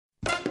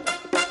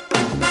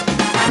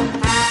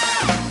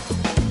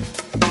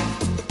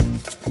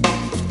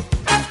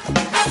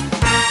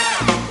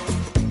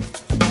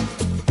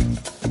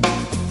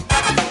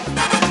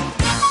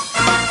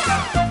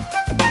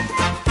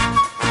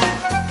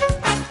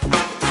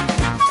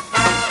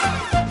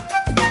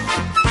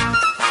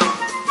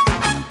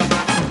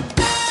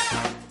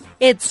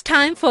It's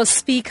time for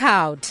Speak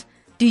Out.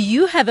 Do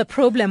you have a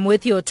problem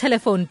with your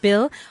telephone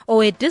bill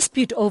or a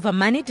dispute over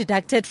money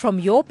deducted from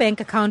your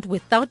bank account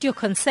without your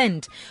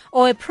consent,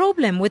 or a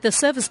problem with a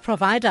service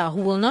provider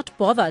who will not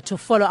bother to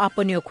follow up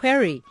on your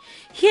query?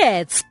 Here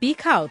at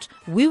Speak Out,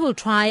 we will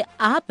try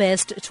our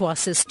best to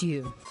assist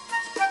you.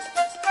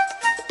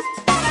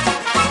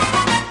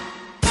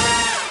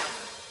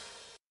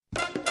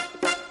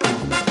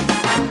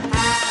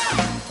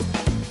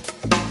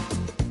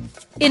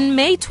 In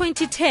May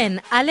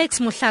 2010, Alex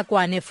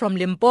Mohlakwane from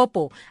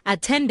Limpopo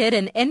attended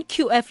an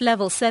NQF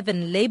Level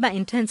 7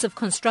 labor-intensive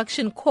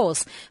construction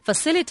course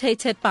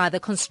facilitated by the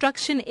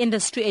Construction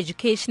Industry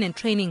Education and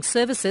Training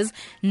Services,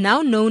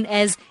 now known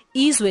as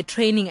Izwe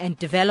Training and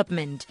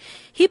Development.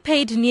 He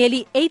paid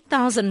nearly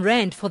 8,000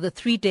 rand for the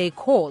 3-day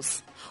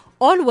course.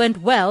 All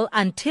went well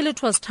until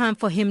it was time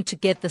for him to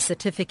get the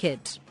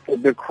certificate.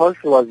 The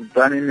course was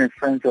done in a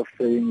sense of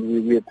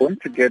saying we are going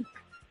to get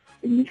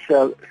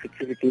initial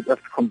certificate of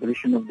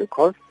completion of the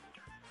course,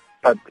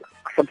 but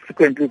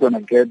subsequently going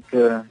to get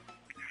SETA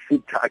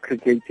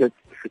accredited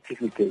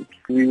certificate.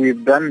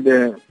 We've done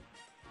the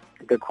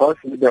course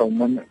with our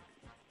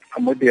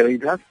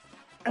moderators,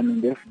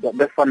 and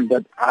that's one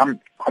that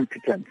I'm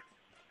competent.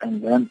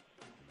 And then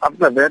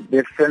after that,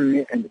 they send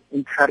me an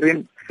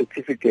interim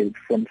certificate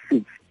from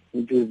SETA,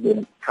 which is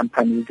the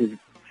company which is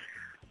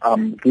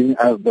giving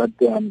us that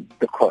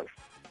the course.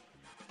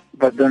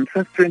 But then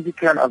since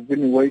 2010, I've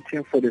been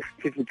waiting for the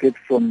certificate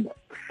from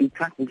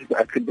SETA, which is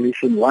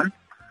accreditation 1.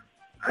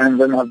 And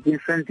then I've been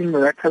sending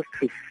letters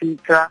to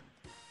SETA,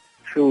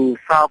 to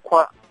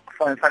SAQA,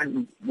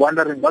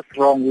 wondering what's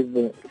wrong with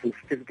the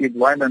certificate,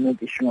 why they're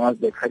not issuing us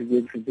the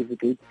accredited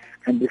certificate,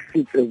 and the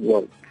SETA as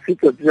well.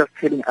 SETA is just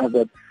telling us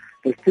that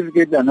the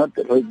certificate, they're not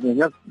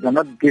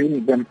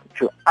giving them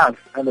to us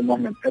at the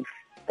moment. At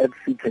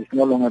SETA is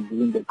no longer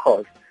doing the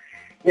course.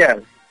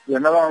 Yes,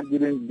 they're no longer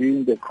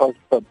doing the course,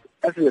 but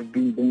as we have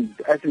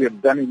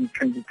done in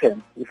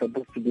 2010, we're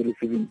supposed to be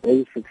receiving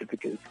those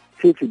certificates.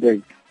 Till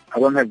today, I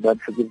don't have that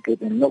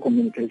certificate and no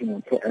communication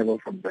whatsoever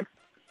from them.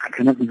 I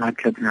cannot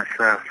market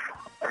myself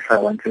as I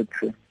wanted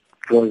to.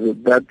 Because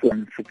with that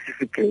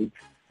certificate,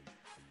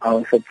 I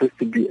was supposed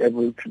to be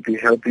able to be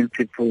helping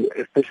people,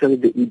 especially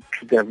the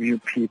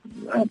EPWP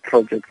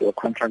projects or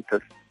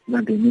contractors,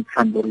 when they need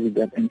somebody with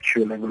that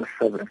NQ level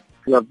 7.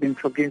 So I've been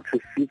talking to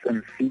SETA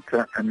and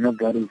SETA, and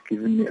nobody's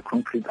giving me a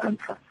concrete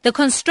answer. The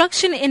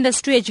Construction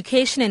Industry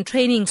Education and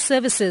Training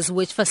Services,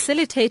 which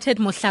facilitated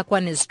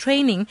Mohlakwane's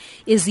training,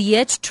 is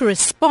yet to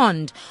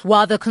respond,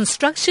 while the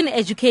Construction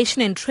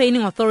Education and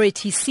Training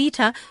Authority,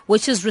 SETA,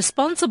 which is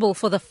responsible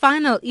for the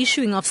final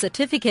issuing of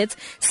certificates,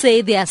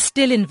 say they are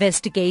still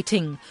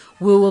investigating.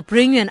 We will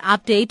bring you an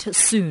update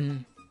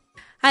soon.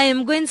 I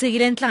am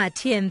Gwenzegile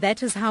Ntlati, and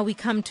that is how we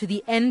come to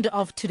the end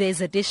of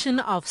today's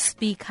edition of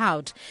Speak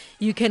Out.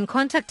 You can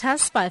contact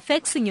us by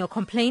faxing your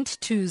complaint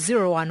to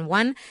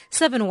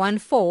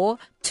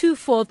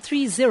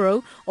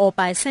 011-714-2430 or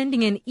by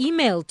sending an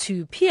email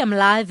to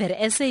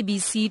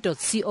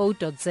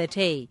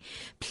pmlive@sabc.co.za.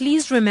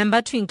 Please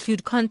remember to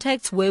include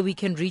contacts where we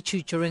can reach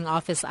you during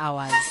office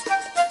hours.